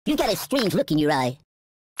You got a strange look in your eye.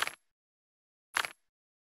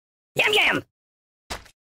 Yam yam!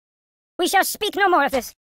 We shall speak no more of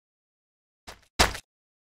this.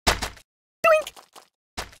 Doink!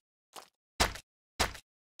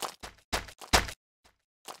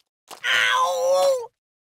 Ow!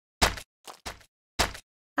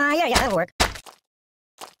 Yeah, that'll work.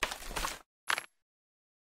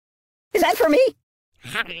 Is that for me?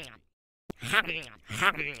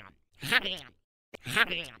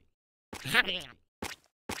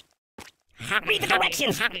 Read the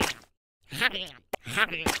directions!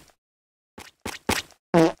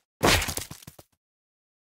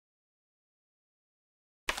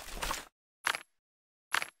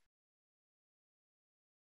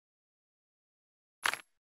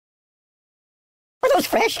 Are those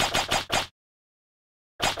fresh?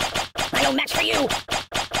 I no match for you!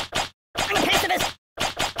 I'm a pacifist!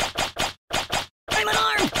 I'm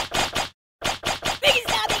unarmed! Biggie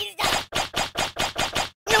stop! Biggie stop!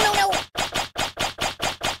 No!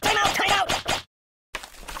 Time out!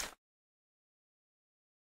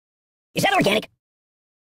 Is that organic?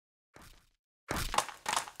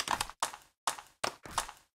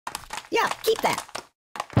 Yeah, keep that.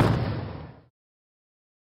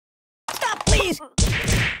 Stop, please!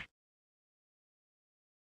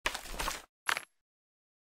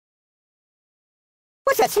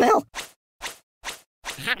 What's that smell?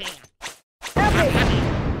 Help me! Got him!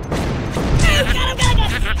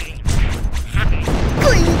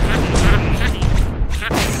 Please!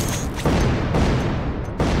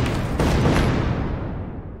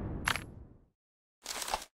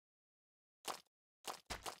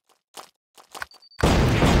 I'm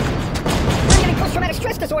getting post-traumatic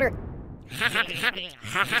stress disorder!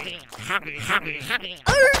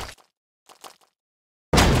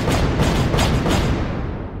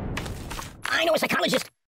 I know a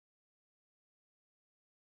psychologist!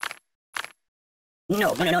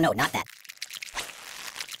 No, not that.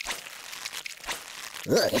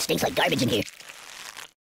 Ugh, it stinks like garbage in here.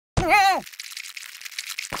 I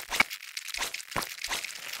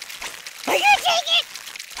can't take it!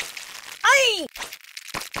 Aye!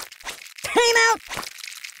 Time out!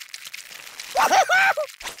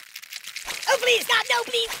 Oh, please, stop! No,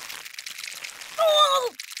 please!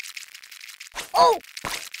 Oh!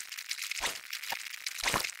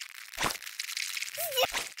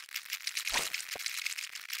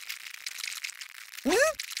 Hmm?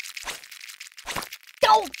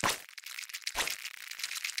 No!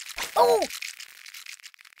 Oh!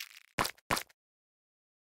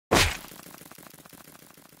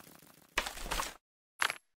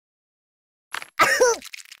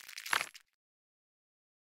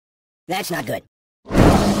 That's not good. Open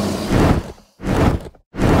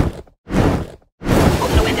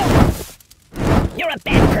the window! You're a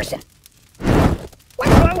bad person.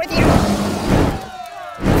 What's wrong with you?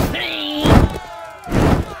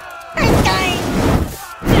 I'm dying!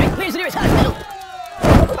 Siri, where's the nearest hospital?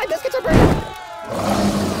 Oh, my biscuits are burning!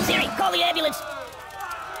 Siri, call the ambulance!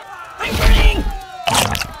 I'm burning!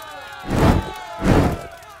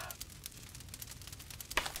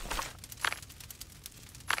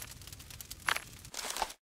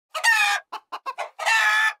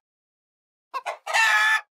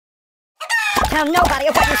 Tell nobody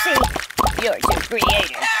of what you see! You're too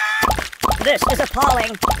creative. This is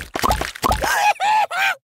appalling.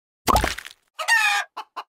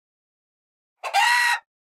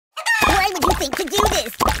 Why would you think to do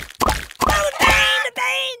this? Oh, the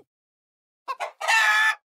pain!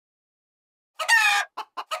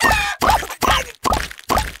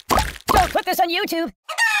 Don't put this on YouTube.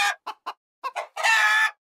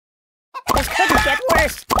 This couldn't get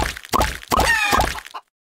worse.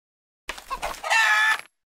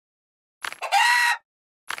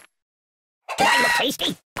 Do I look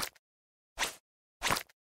tasty?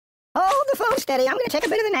 Hold the phone steady. I'm gonna take a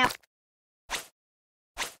bit of a nap.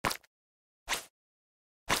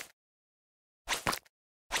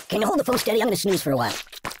 Can you hold the phone steady? I'm gonna snooze for a while.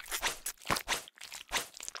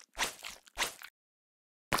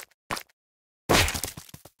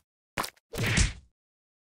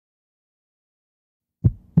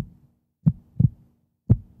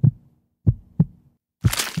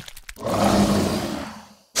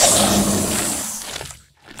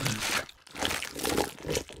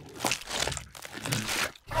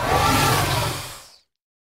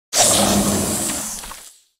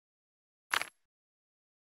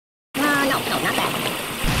 No, not that.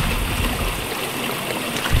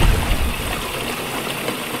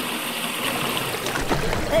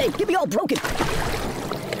 Hey, get me all broken.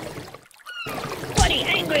 Buddy,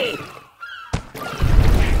 angry.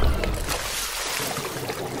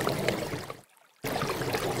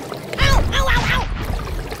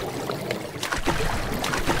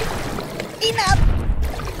 Enough!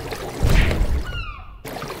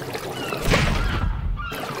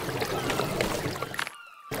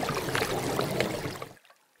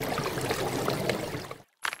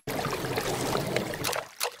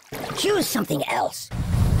 Choose something else.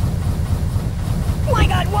 My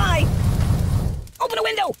God, why? Open a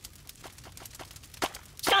window!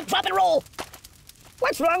 Stop, drop, and roll!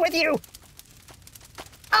 What's wrong with you?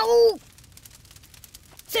 Oh!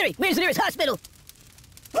 Siri, where's the nearest hospital?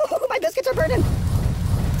 Oh, my biscuits are burning!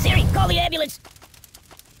 Siri, call the ambulance!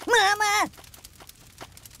 Mama!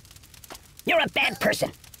 You're a bad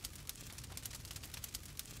person.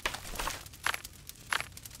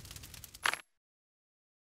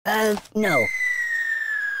 No.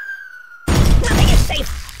 Nothing is safe!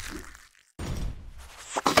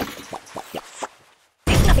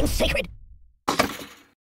 There's nothing sacred!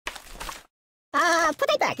 Put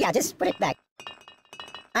it back. Yeah, just put it back.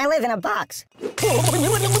 I live in a box.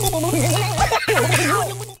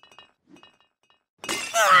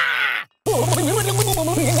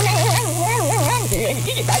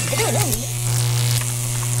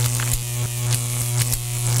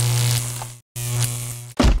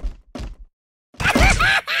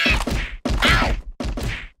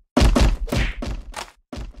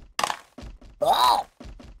 Oh!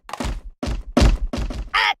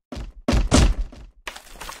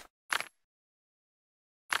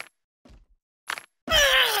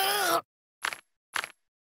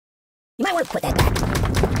 You might want to put that back.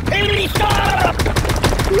 Stop!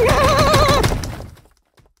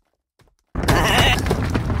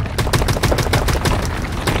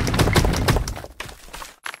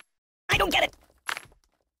 I don't get it.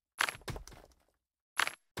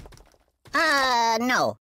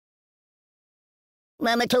 No.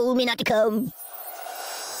 Mama told me not to come.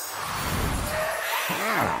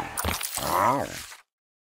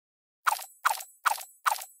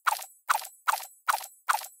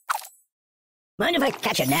 Mind if I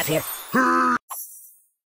catch a nap here?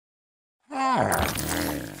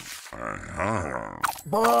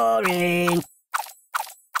 Boring.